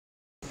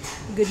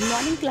Good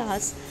morning,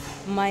 class.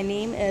 My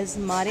name is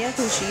Maria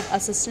Khurshid,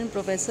 Assistant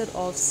Professor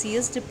of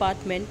CS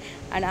Department,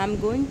 and I'm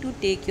going to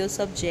take your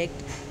subject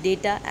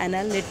Data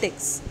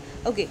Analytics.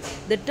 Okay,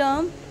 the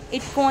term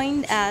it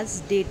coined as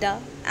Data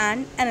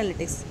and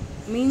Analytics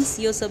means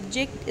your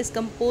subject is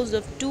composed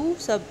of two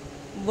sub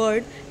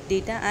word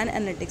data and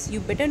analytics. You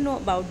better know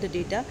about the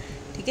data.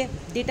 ठीक है,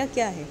 data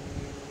क्या है,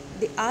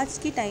 आज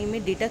के time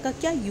में data का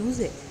क्या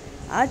use है,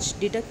 आज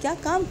डेटा क्या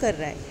काम कर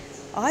रहा है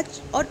आज,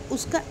 और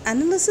उसका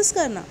एनालिसिस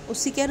करना,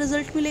 उससे क्या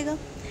रिज़ल्ट मिलेगा।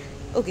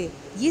 ओके,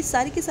 ये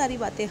सारी की सारी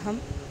बातें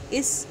हम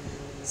इस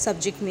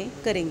सब्जेक्ट में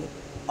करेंगे।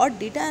 और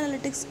डेटा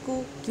एनालिटिक्स को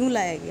क्यों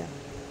लाया गया,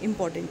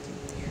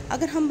 इम्पॉर्टेंटली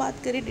अगर हम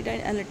बात करें डेटा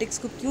एनालिटिक्स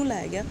को क्यों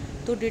लाया गया,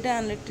 तो डेटा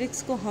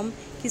एनालिटिक्स को हम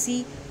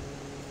किसी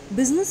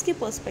बिज़नेस के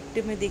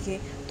पर्सपेक्टिव में देखें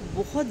तो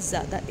बहुत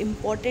ज़्यादा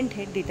इम्पॉर्टेंट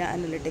है डेटा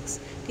एनालिटिक्स।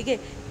 ठीक है,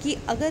 कि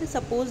अगर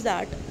सपोज़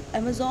दैट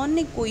अमेज़ॉन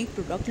ने कोई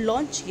प्रोडक्ट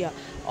लॉन्च किया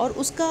और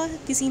उसका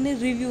किसी ने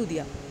रिव्यू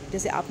दिया,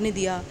 जैसे आपने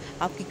दिया,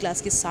 आपकी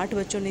क्लास के 60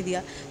 बच्चों ने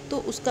दिया, तो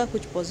उसका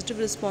कुछ पॉजिटिव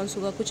रिस्पांस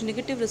होगा, कुछ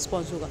नेगेटिव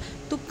रिस्पांस होगा,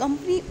 तो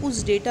कंपनी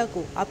उस डेटा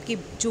को, आपके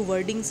जो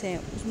वर्डिंग्स हैं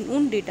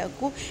उन डेटा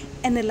को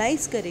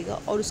एनालाइज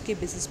करेगा और उसके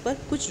बेसिस पर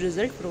कुछ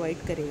रिजल्ट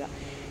प्रोवाइड करेगा।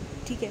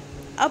 ठीक है,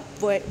 अब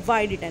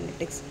Y data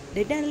analytics,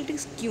 data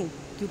analytics क्यों,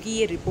 क्योंकि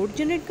ये रिपोर्ट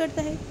जनरेट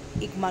करता है,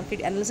 एक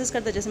मार्केट एनालिसिस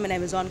करता है, जैसे मैंने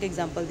अमेज़ॉन का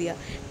एग्जांपल दिया।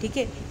 ठीक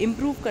है,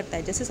 इम्प्रूव करता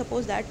है, जैसे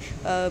सपोज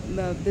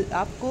दैट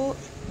आपको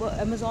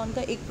अमेज़ॉन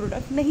का एक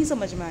प्रोडक्ट नहीं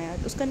समझ में आया,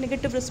 उसका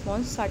नेगेटिव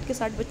रिस्पांस 60 के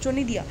 60 बच्चों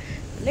ने दिया,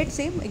 लेट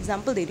से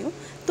एग्जांपल दे रही हूँ,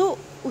 तो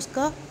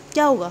उसका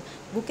क्या होगा,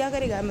 वो क्या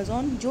करेगा,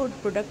 अमेज़ॉन जो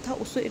प्रोडक्ट था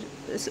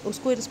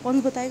उसको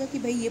रिस्पांस बताएगा कि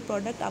भाई ये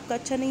प्रोडक्ट आपका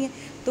अच्छा नहीं है,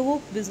 तो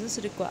वो बिज़नेस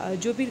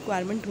जो भी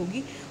रिक्वायरमेंट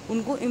होगी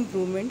उनको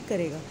इम्प्रूवमेंट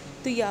करेगा।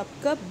 तो ये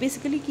आपका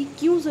बेसिकली कि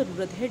क्यों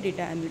ज़रूरत है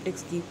डेटा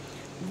एनालिटिक्स की।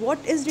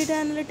 What is data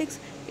analytics?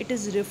 It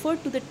is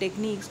referred to the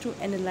techniques to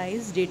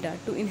analyze data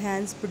to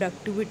enhance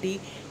productivity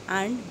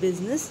and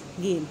business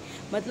gain.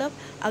 मतलब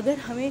अगर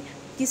हमें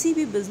किसी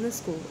भी बिज़नेस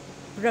को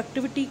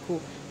प्रोडक्टिविटी को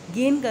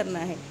गेन करना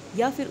है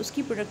या फिर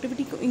उसकी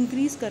प्रोडक्टिविटी को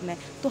इंक्रीज़ करना है,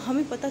 तो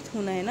हमें पता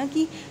होना है ना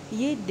कि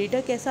ये डेटा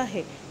कैसा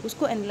है,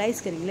 उसको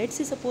एनालाइज करेंगे। Let's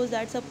say suppose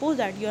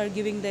that you are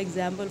giving the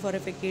example for a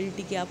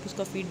faculty कि आप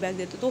उसका फीडबैक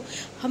देते हो,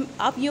 तो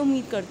आप ये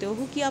उम्मीद करते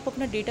हो कि आप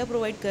अपना डेटा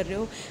प्रोवाइड कर रहे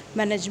हो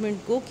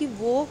मैनेजमेंट को कि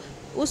वो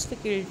उस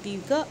फैकल्टी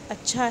का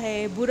अच्छा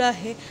है बुरा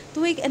है,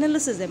 तो वो एक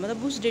एनालिसिस है,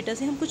 मतलब उस डेटा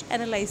से हम कुछ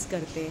एनालाइज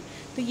करते हैं।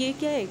 तो ये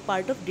क्या है,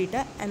 पार्ट ऑफ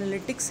डेटा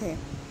एनालिटिक्स है।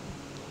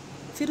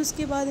 फिर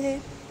उसके बाद है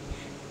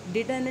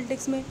डेटा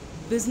एनालिटिक्स में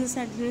business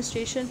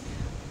administration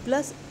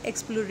plus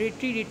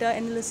exploratory data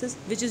analysis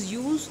which is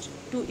used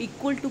two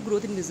equal to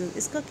growth in business.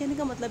 इसका कहने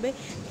का मतलब है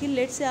कि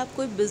लेट से आप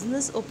कोई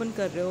बिज़नेस ओपन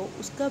कर रहे हो,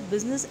 उसका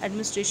बिज़नेस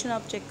एडमिनिस्ट्रेशन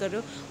आप चेक कर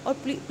रहे हो,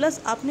 और प्लस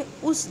आपने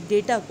उस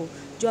डेटा को,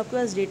 जो आपके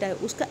पास डेटा है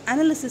उसका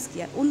एनालिसिस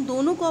किया, उन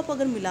दोनों को आप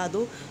अगर मिला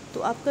दो तो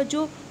आपका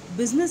जो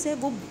बिज़नेस है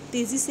वो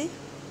तेज़ी से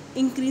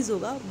इंक्रीज़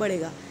होगा,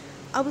 बढ़ेगा।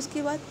 अब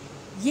उसके बाद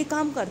ये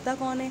काम करता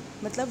कौन है,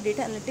 मतलब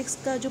डेटा एनालिटिक्स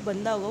का जो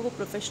बंदा होगा वो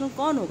प्रोफेशनल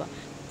कौन होगा,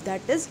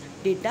 दैट इज़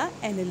डेटा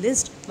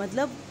एनालिस्ट,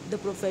 मतलब the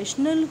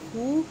professional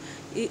who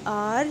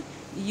are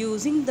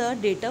using the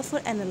data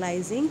for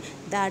analyzing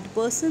that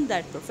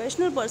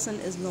professional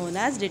person is known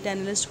as data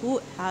analyst, who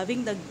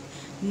having the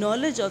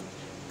knowledge of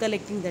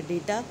collecting the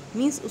data,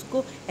 means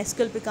उसको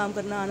SQL पे काम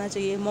करना आना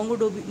चाहिए।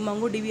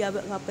 MongoDB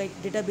आपका एक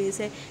database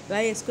है,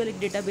 वाई एसक्यूएल एक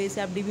डेटाबेस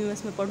है, आप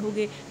डीबीएमएस में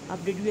पढ़ोगे, आप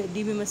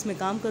डीबीएमएस में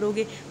काम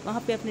करोगे,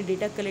 वहाँ पे आपने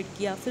डेटा कलेक्ट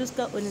किया, फिर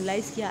उसका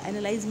एनालाइज़ किया।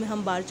 एनालाइज में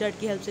हम बार चार्ट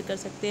की हेल्प से कर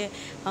सकते हैं,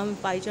 हम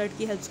पाई चार्ट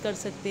की हेल्प से कर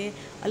सकते हैं,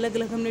 अलग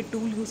अलग हमने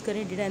टूल यूज़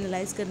करें डेटा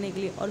एनालाइज करने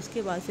के लिए। और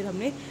उसके बाद फिर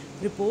हमने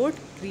रिपोर्ट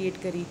क्रिएट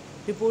करी।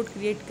 रिपोर्ट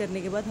क्रिएट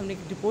करने के बाद हमने एक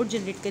रिपोर्ट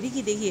जनरेट करी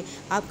कि देखिए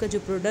आपका जो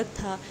प्रोडक्ट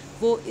था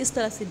वो इस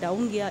तरह से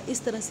डाउन गया,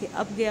 इस तरह से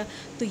अप गया।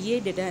 तो ये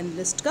डेटा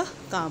एनालिस्ट का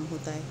काम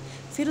होता है।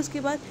 फिर उसके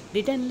बाद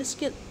डेटा एनालिस्ट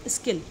के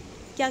स्किल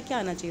क्या क्या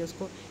आना चाहिए,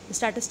 उसको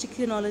स्टैटिस्टिक्स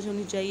की नॉलेज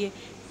होनी चाहिए,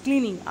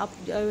 क्लीनिंग, आप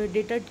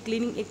डेटा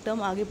क्लीनिंग एक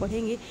टर्म आगे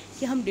पढ़ेंगे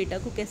कि हम डेटा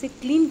को कैसे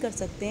क्लीन कर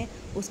सकते हैं,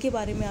 उसके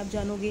बारे में आप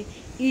जानोगे।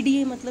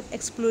 ईडीए मतलब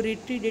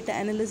एक्सप्लोरेटरी डेटा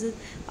एनालिसिस,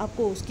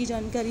 आपको उसकी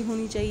जानकारी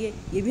होनी चाहिए,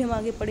 ये भी हम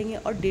आगे पढ़ेंगे।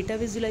 और डेटा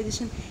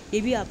विजुअलाइजेशन,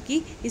 ये भी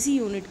आपकी इसी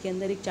यूनिट के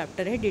अंदर एक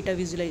चैप्टर है डेटा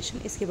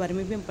विजुअलाइजेशन, इसके बारे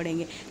में भी हम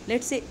पढ़ेंगे।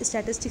 लेट्स से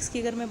स्टैटिस्टिक्स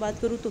की अगर मैं बात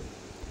करूँ तो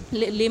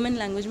लेमन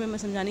लैंग्वेज में मैं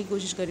समझाने की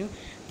कोशिश कर रही हूँ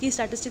कि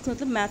स्टैटिस्टिक्स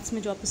मतलब मैथ्स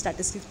में जो आप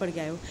स्टैटिस्टिक्स पढ़ के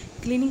आए हो।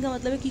 क्लीनिंग का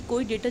मतलब है कि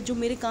कोई डेटा जो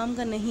मेरे काम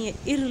का नहीं है,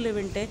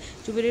 इररिलेवेंट है,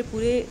 जो मेरे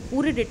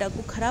पूरे डेटा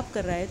को ख़राब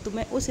कर रहा है, तो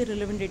मैं उस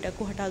इररिलेवेंट डेटा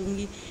को हटा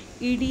दूँगी।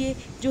 ईडीए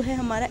जो है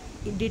हमारा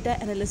डेटा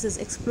एनालिसिस,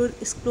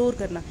 एक्सप्लोर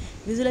करना।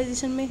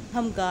 विजुअलाइजेशन में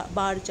हम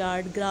bar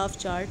chart, graph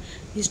chart,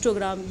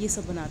 histogram ये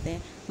सब बनाते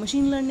हैं।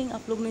 मशीन लर्निंग,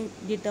 आप लोग ने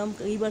ये टर्म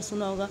कई बार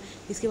सुना होगा,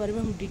 इसके बारे में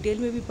हम डिटेल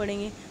में भी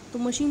पढ़ेंगे। तो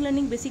मशीन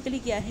लर्निंग बेसिकली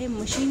क्या है,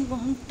 मशीन को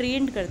हम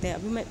ट्रेंड करते हैं।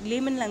 अभी मैं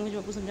लेमन लैंग्वेज में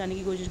आपको समझाने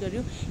की कोशिश कर रही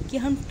हूँ कि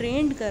हम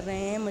ट्रेंड कर रहे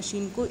हैं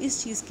मशीन को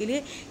इस चीज़ के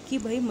लिए कि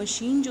भाई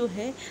मशीन जो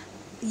है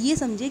ये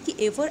समझे कि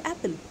ए फॉर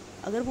एप्पल,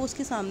 अगर वो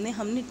उसके सामने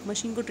हमने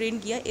मशीन को ट्रेन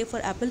किया ए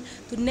फॉर एप्पल,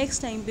 तो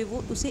नेक्स्ट टाइम पे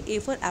वो उसे ए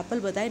फॉर एप्पल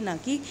बताए, ना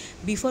कि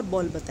बी फॉर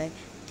बॉल बताए।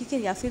 ठीक है,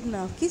 या फिर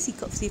ना कि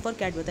सी फॉर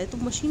कैट बताए। तो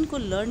मशीन को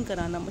लर्न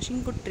कराना,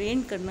 मशीन को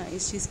ट्रेन करना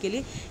इस चीज़ के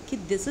लिए कि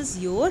दिस इज़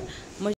योर